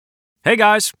Hey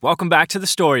guys, welcome back to The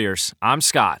Storyers. I'm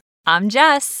Scott. I'm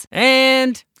Jess.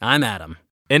 And I'm Adam.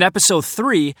 In episode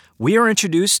 3, we are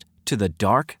introduced to the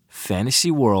dark fantasy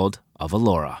world of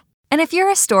Alora. And if you're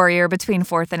a storyer between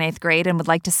 4th and 8th grade and would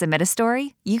like to submit a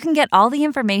story, you can get all the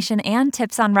information and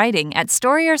tips on writing at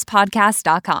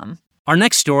StoriersPodcast.com. Our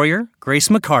next storyer, Grace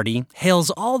McCarty, hails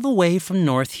all the way from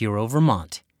North Hero,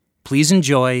 Vermont. Please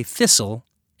enjoy Thistle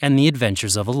and the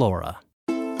Adventures of Alora.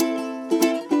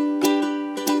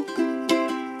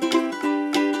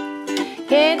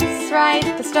 Kids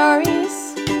write the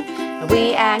stories,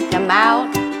 we act them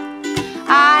out.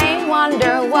 I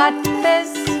wonder what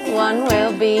this one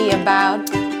will be about.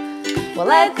 Well,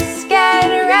 let's get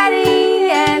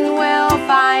ready and we'll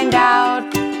find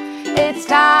out. It's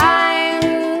time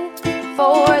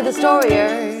for the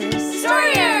Storyers.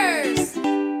 Storyers!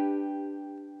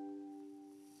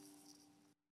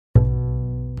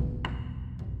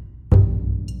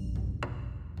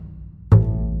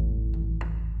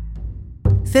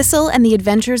 Thistle and the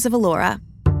Adventures of Alora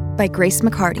by Grace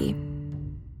McCarty.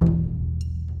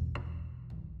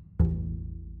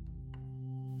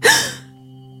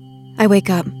 I wake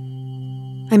up.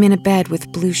 I'm in a bed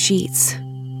with blue sheets.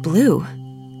 Blue?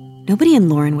 Nobody in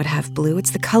Lauren would have blue.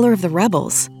 It's the color of the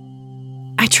rebels.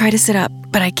 I try to sit up,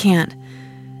 but I can't.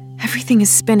 Everything is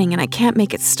spinning and I can't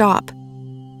make it stop.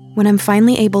 When I'm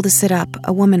finally able to sit up,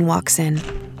 a woman walks in.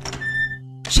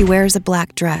 She wears a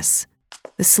black dress,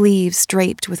 the sleeves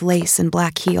draped with lace and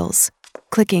black heels,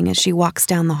 clicking as she walks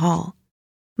down the hall.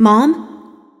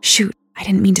 Mom? Shoot, I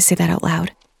didn't mean to say that out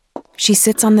loud. She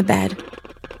sits on the bed.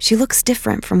 She looks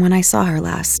different from when I saw her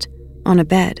last. On a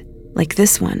bed, like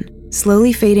this one,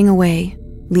 slowly fading away,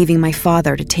 leaving my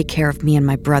father to take care of me and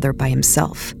my brother by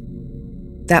himself.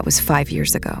 That was 5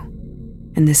 years ago,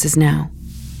 and this is now.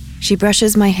 She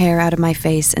brushes my hair out of my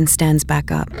face and stands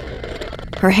back up.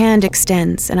 Her hand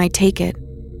extends, and I take it,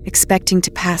 expecting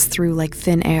to pass through like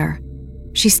thin air.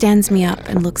 She stands me up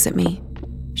and looks at me.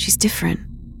 She's different.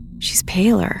 She's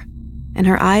paler, and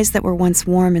her eyes that were once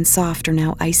warm and soft are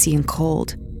now icy and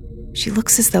cold. She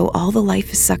looks as though all the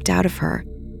life is sucked out of her,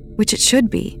 which it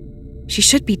should be. She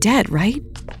should be dead, right?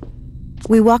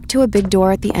 We walk to a big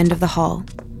door at the end of the hall.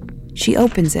 She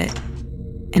opens it,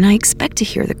 and I expect to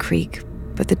hear the creak,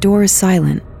 but the door is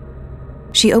silent.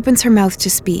 She opens her mouth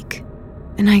to speak,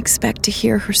 and I expect to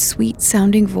hear her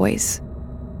sweet-sounding voice,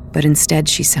 but instead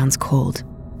she sounds cold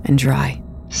and dry.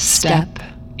 Step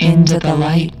into the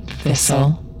light,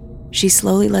 Thistle. She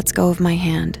slowly lets go of my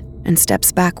hand and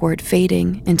steps backward,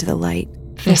 fading into the light.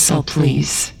 Thistle,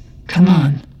 please. Come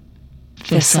on.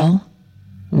 Thistle,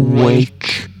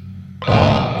 wake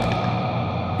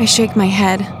up. I shake my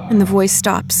head, and the voice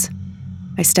stops.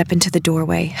 I step into the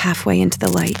doorway, halfway into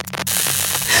the light.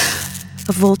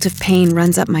 A volt of pain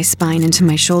runs up my spine into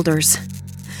my shoulders.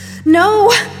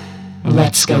 No!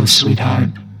 Let's go, sweetheart.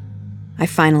 I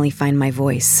finally find my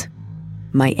voice.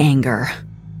 My anger.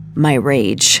 My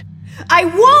rage. I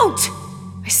won't!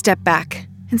 I step back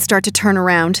and start to turn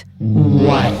around.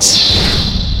 What?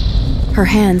 Her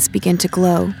hands begin to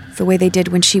glow the way they did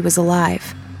when she was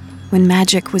alive, when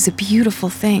magic was a beautiful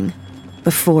thing,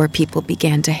 before people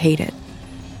began to hate it.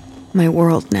 My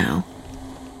world now.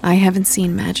 I haven't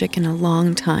seen magic in a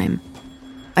long time.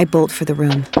 I bolt for the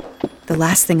room. The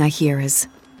last thing I hear is,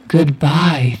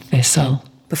 Goodbye, Thistle.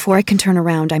 Before I can turn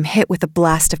around, I'm hit with a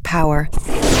blast of power.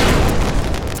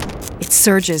 It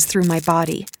surges through my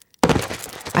body.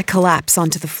 I collapse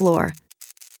onto the floor.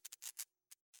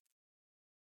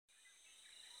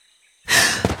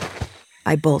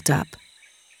 I bolt up.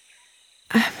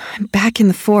 I'm back in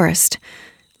the forest,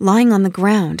 lying on the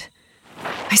ground.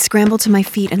 I scramble to my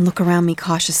feet and look around me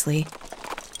cautiously.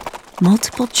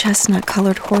 Multiple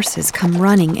chestnut-colored horses come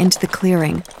running into the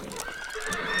clearing.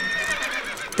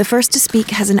 The first to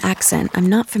speak has an accent I'm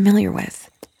not familiar with.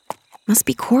 Must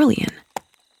be Corlean.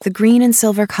 The green and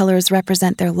silver colors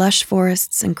represent their lush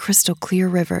forests and crystal-clear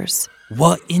rivers.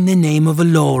 What in the name of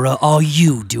Alora are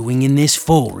you doing in this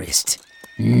forest,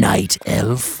 night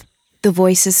elf? The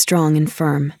voice is strong and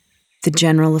firm. The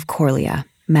General of Corlea,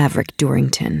 Maverick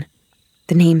Dorrington.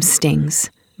 The name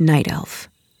stings, Night Elf.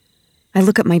 I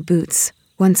look at my boots.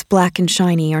 Once black and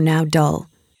shiny are now dull.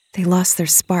 They lost their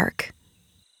spark.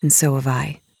 And so have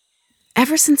I.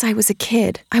 Ever since I was a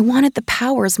kid, I wanted the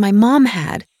powers my mom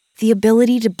had. The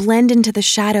ability to blend into the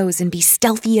shadows and be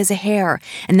stealthy as a hare,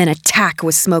 and then attack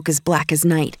with smoke as black as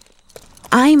night.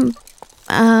 That's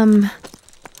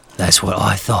what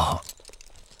I thought.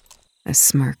 A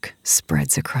smirk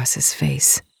spreads across his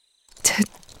face.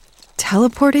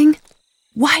 Teleporting?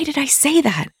 Why did I say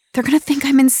that? They're gonna think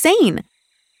I'm insane.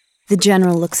 The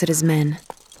general looks at his men,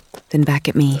 then back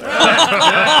at me.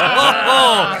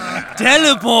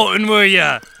 teleporting, were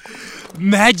ya?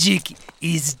 Magic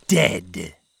is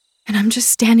dead. And I'm just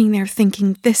standing there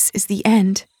thinking this is the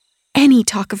end. Any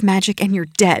talk of magic and you're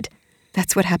dead.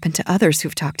 That's what happened to others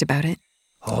who've talked about it.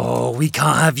 Oh, we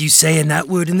can't have you saying that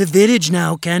word in the village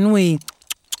now, can we?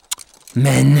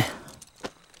 Men,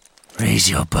 raise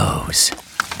your bows.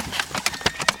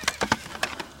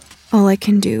 All I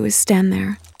can do is stand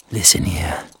there. Listen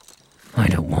here, I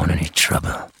don't want any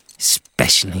trouble,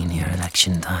 especially near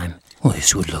election time. Well,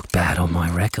 this would look bad on my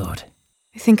record.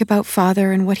 I think about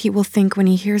Father and what he will think when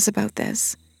he hears about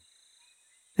this.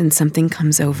 Then something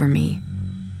comes over me.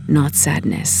 Not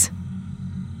sadness,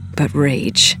 but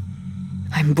rage.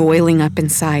 I'm boiling up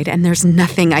inside, and there's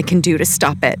nothing I can do to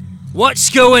stop it. What's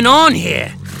going on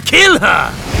here? Kill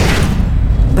her!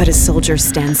 But a soldier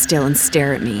stands still and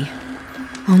stare at me.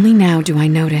 Only now do I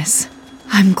notice.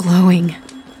 I'm glowing.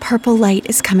 Purple light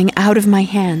is coming out of my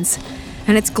hands,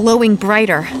 and it's glowing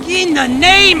brighter. In the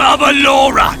name of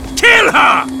Alora, kill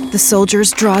her! The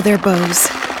soldiers draw their bows.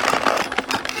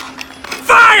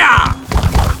 Fire!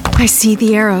 I see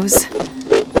the arrows.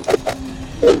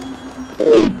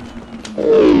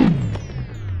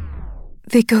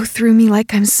 They go through me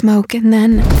like I'm smoke, and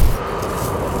then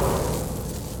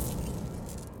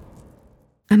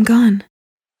I'm gone.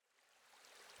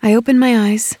 I open my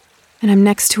eyes, and I'm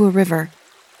next to a river.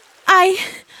 I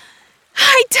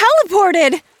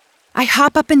teleported! I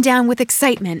hop up and down with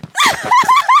excitement.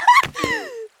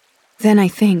 Then I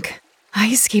think, I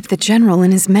escaped the general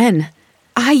and his men.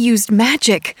 I used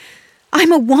magic.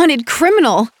 I'm a wanted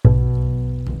criminal.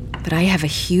 But I have a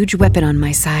huge weapon on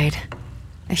my side.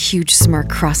 A huge smirk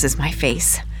crosses my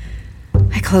face.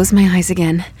 I close my eyes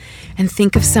again and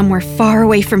think of somewhere far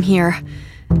away from here.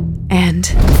 And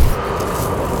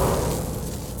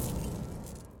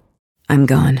I'm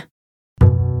gone.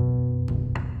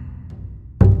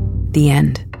 The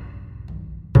end.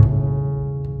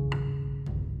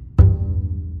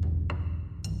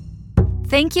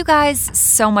 Thank you guys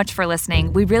so much for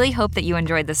listening. We really hope that you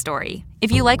enjoyed the story.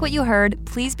 If you like what you heard,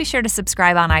 please be sure to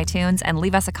subscribe on iTunes and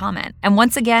leave us a comment. And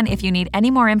once again, if you need any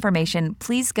more information,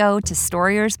 please go to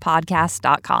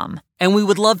storierspodcast.com. And we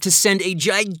would love to send a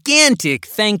gigantic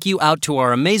thank you out to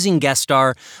our amazing guest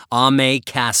star, Ame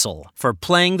Castle, for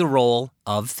playing the role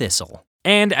of Thistle.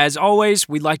 And as always,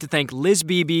 we'd like to thank Liz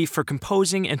Beebe for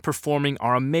composing and performing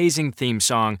our amazing theme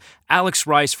song, Alex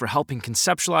Rice for helping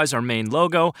conceptualize our main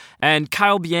logo, and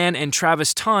Kyle Bian and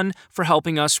Travis Tunn for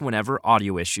helping us whenever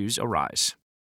audio issues arise.